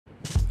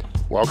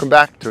Welcome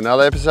back to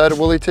another episode of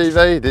Woolly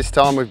TV. This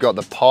time we've got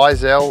the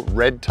Pyzel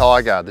Red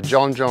Tiger, the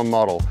John John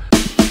model.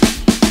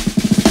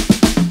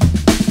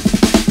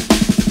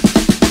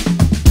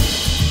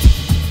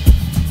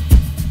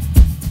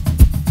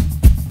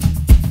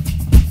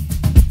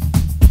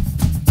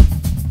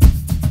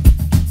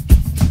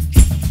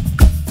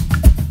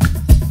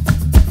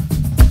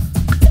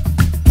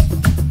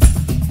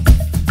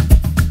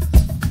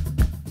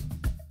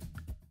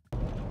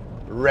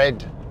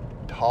 Red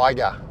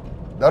Tiger.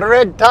 The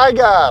Red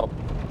Tiger!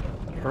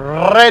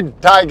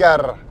 Red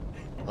Tiger!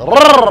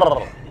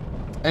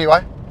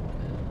 Anyway,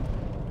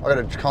 I've got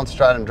to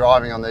concentrate on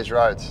driving on these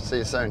roads. See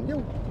you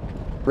soon.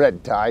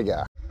 Red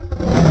Tiger.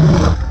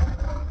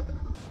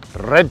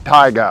 Red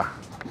Tiger,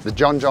 the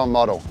John John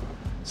model.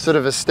 Sort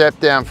of a step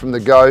down from the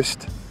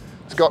Ghost.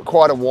 It's got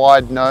quite a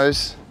wide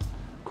nose,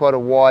 quite a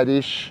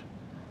wide-ish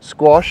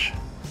squash.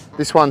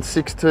 This one's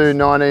 6'2",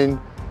 19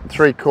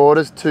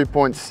 3/4,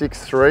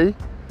 2.63.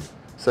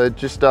 So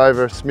just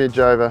over, a smidge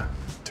over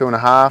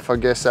 2.5. I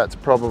guess that's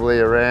probably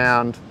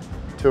around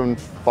 2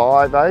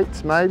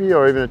 5/8 maybe,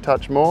 or even a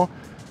touch more.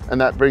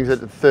 And that brings it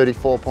to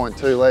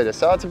 34.2 litre.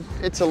 So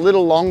it's a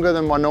little longer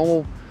than my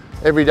normal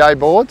everyday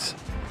boards.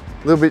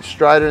 A little bit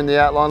straighter in the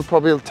outline,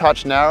 probably a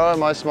touch narrower.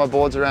 Most of my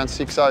boards are around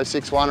 6.0,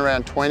 6.1,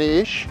 around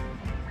 20-ish.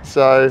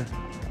 So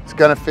it's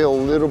gonna feel a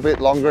little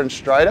bit longer and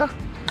straighter.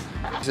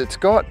 It's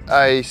got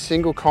a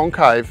single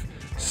concave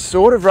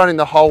sort of running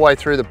the whole way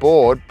through the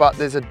board, but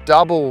there's a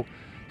double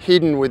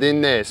hidden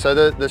within there. So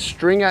the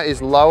stringer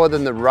is lower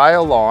than the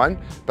rail line,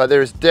 but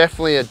there is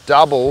definitely a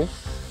double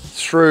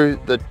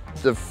through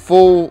the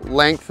full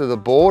length of the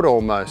board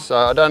almost. So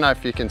I don't know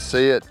if you can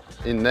see it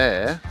in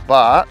there,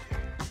 but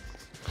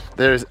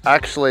there is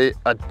actually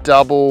a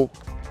double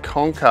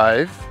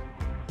concave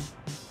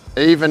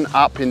even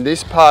up in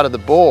this part of the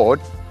board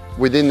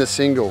within the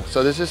single.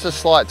 So there's just a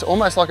slight, it's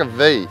almost like a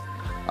V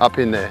up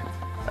in there.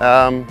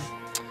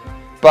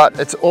 But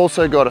it's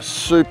also got a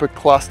super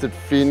clustered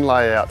fin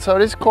layout. So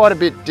it is quite a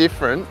bit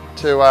different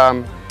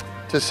to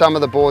some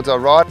of the boards I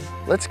ride.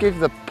 Let's give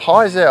the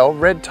Pyzel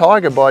Red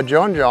Tiger by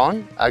John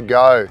John a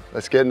go.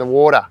 Let's get in the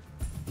water.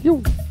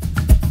 Yoo.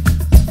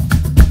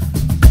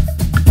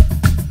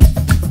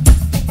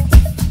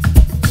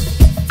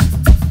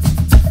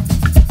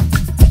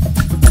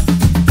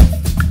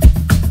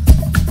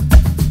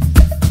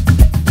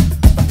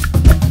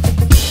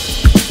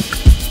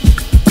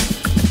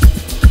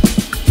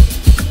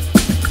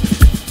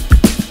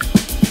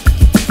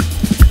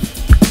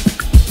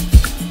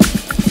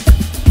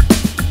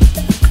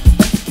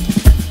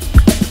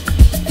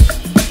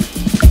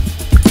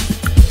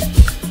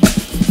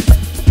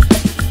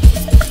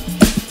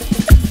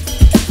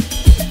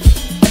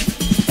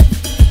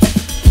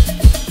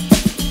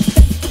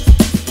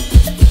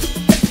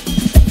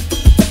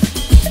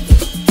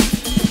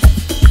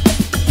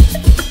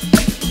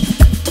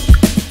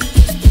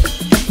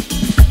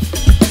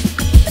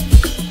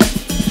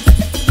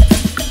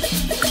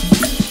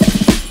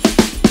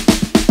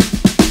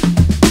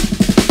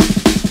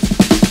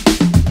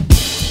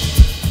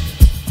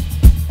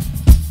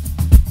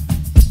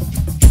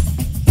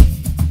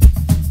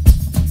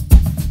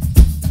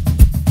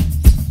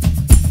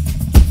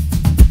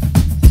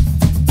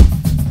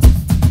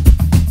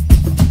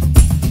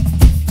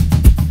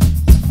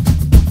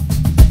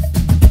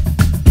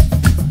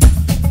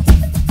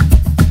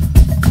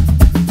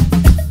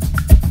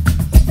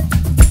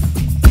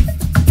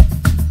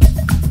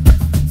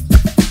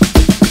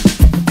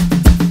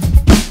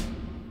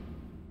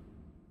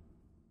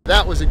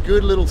 That was a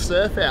good little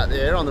surf out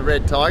there on the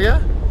Red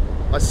Tiger.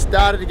 I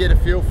started to get a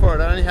feel for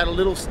it. I only had a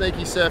little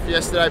sneaky surf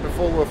yesterday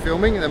before we were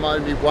filming, and there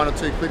might be 1 or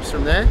 2 clips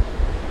from there.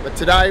 But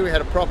today we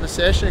had a proper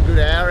session, a good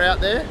hour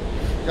out there.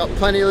 Got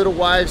plenty of little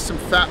waves, some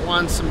fat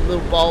ones, some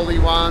little bowly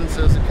ones.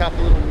 There was a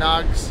couple little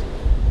nugs,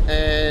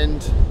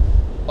 and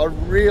I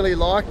really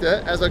liked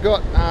it. As I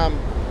got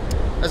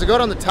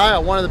on the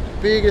tail, one of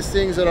the biggest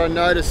things that I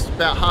noticed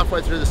about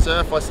halfway through the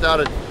surf, I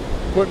started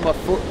putting my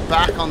foot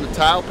back on the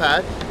tail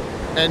pad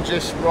and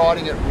just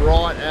riding it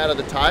right out of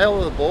the tail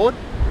of the board.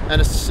 And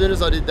as soon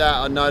as I did that,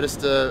 I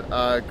noticed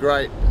a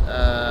great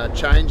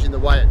change in the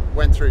way it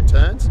went through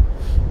turns.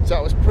 So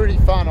it was pretty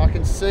fun. I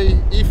can see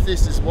if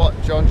this is what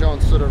John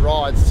John sort of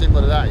rides,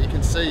 similar to that, you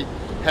can see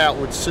how it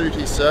would suit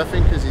his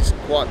surfing because he's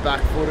quite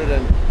back-footed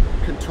and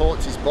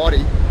contorts his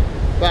body.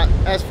 But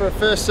as for a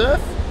first surf,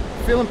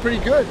 feeling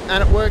pretty good,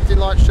 and it worked in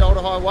like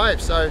shoulder-high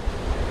waves. So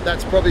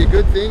that's probably a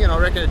good thing, and I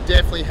reckon it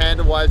definitely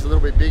handled waves a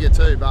little bit bigger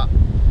too. But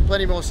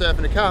plenty more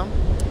surfing to come.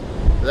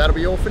 But that'll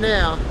be all for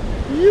now.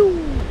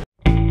 Yoo.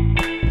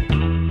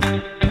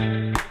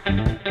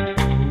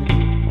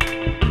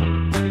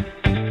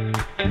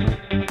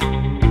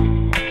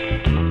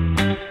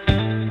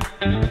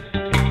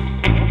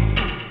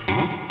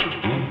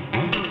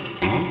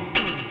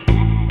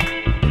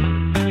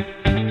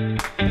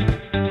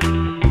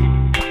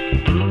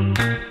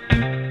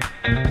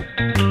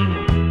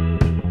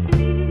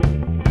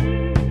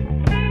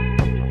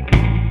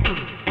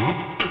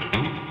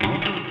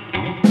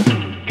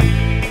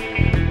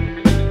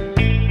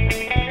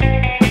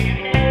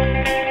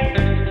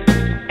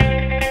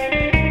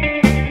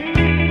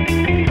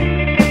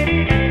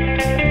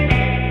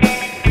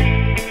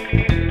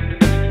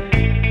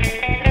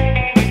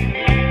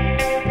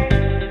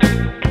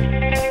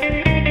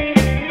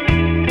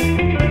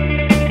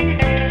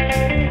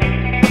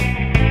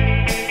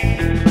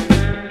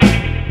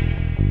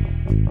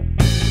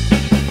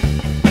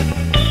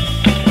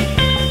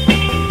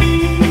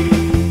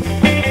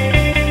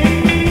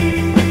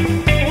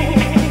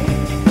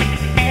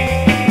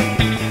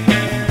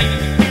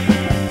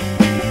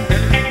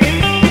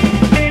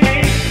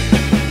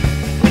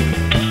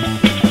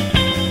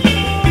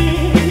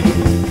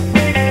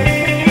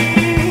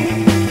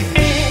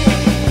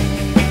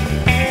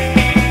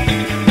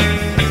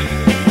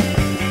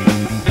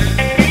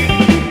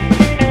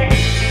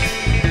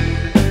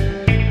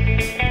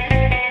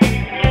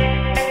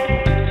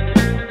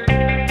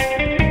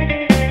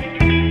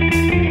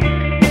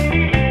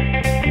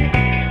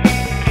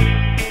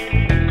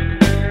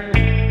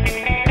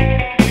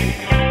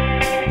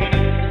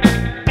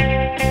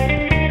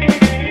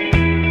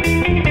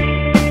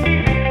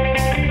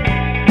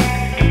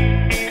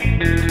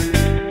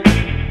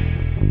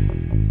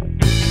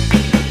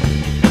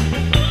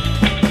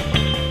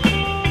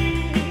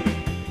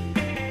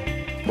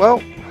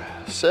 Well,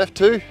 surf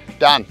 2,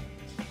 done.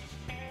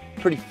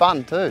 Pretty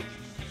fun too.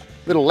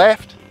 Little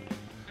left,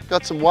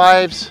 got some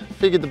waves,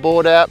 figured the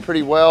board out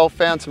pretty well,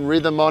 found some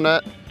rhythm on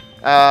it.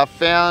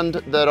 Found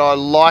that I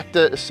liked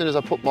it as soon as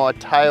I put my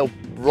tail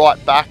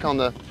right back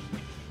on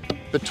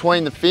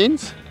between the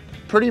fins.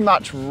 Pretty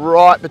much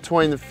right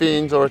between the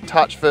fins, or a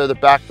touch further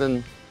back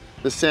than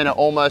the center,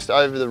 almost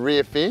over the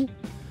rear fin.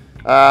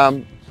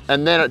 And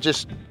then it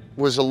just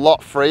was a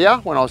lot freer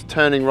when I was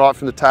turning right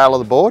from the tail of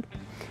the board,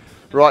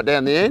 right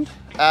down the end.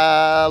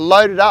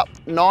 Loaded up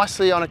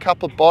nicely on a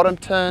couple of bottom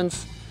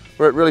turns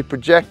where it really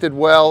projected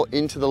well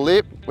into the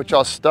lip, which I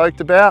was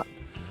stoked about.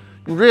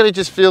 It really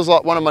just feels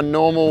like one of my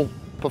normal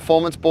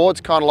performance boards,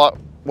 kind of like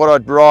what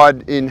I'd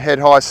ride in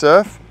head-high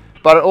surf.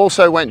 But it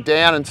also went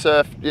down and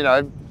surfed, you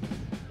know,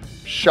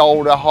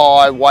 shoulder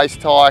high,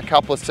 waist high, a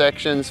couple of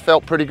sections.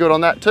 Felt pretty good on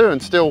that too, and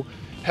still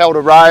held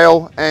a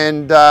rail,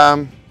 and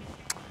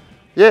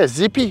yeah,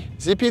 zippy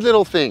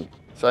little thing.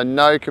 So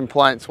no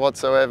complaints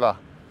whatsoever.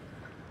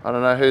 I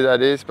don't know who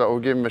that is, but we'll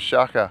give him a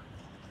shucker.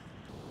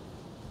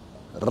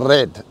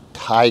 Red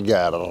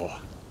Tiger,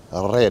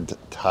 Red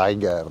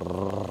Tiger.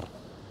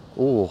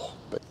 Oh,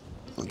 I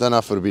don't know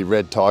if it'll be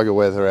red tiger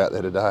weather out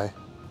there today.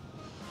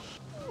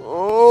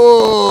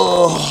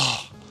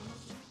 Oh,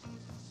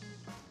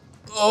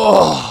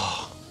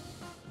 oh.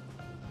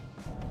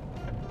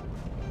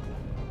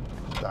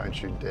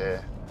 Don't you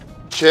dare.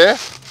 Chair?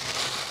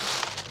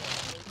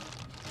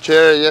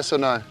 Chair, yes or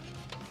no?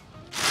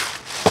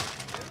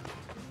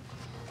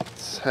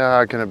 How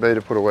hard can it be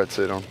to put a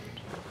wetsuit on?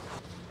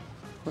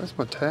 Where's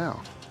my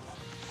towel?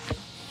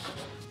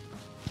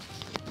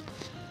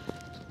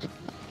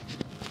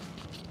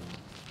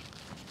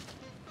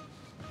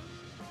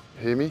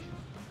 Hear me?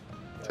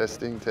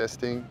 Testing,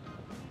 testing,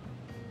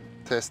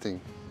 testing.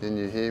 Can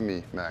you hear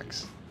me,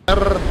 Max? All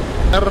right,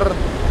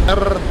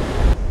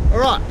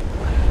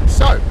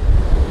 so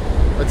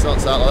let's not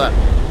start like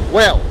that.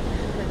 Well,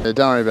 yeah,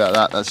 don't worry about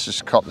that. That's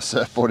just copped the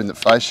surfboard in the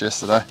face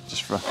yesterday,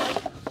 just for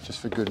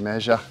good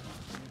measure.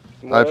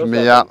 Open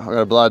me up. I've got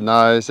a blood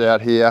nose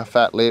out here,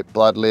 fat lip,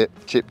 blood lip,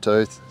 chipped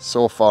tooth,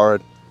 sore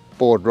forehead,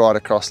 board right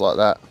across like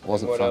that.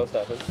 Wasn't fun. What else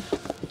happened?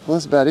 Well,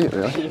 that's about it,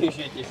 really.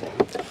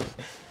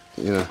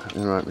 You know,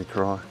 make me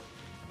cry.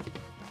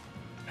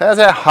 How's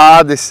how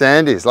hard this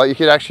sand is? Like you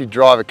could actually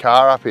drive a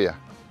car up here.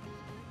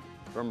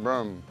 Brum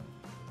brum.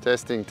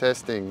 Testing,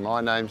 testing.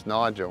 My name's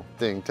Nigel.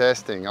 Testing,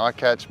 testing. I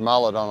catch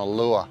mullet on a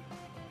lure.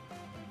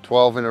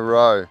 12 in a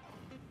row.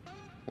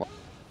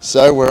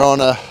 So we're on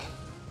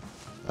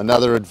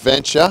another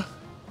adventure.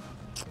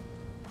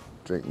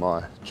 Drink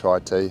my chai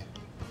tea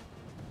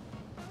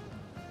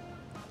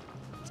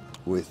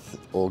with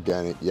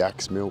organic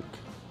yak's milk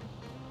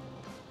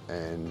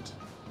and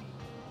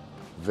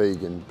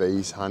vegan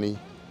bees honey.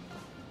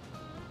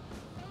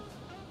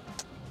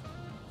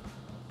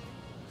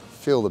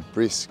 Feel the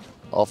brisk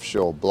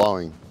offshore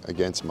blowing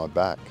against my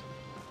back.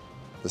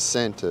 The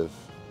scent of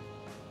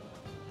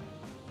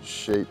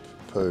sheep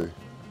poo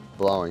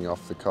blowing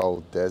off the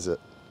cold desert.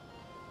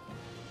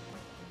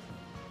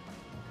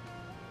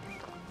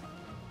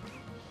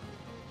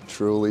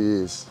 Truly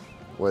is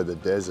where the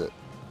desert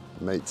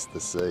meets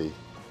the sea.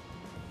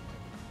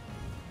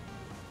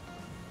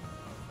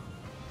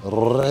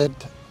 Red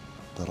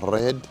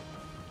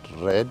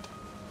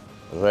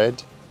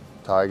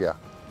Tiger.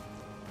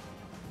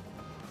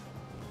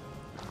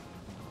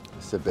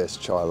 It's the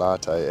best chai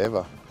latte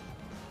ever.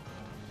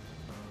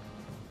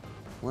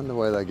 Wonder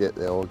where they get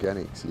their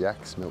organics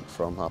yak's milk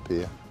from up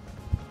here.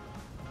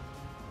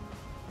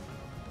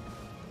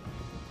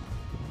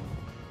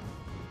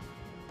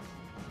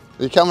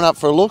 Are you coming up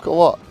for a look or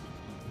what?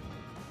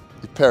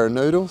 You pair of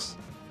noodles?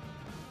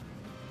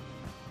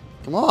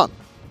 Come on.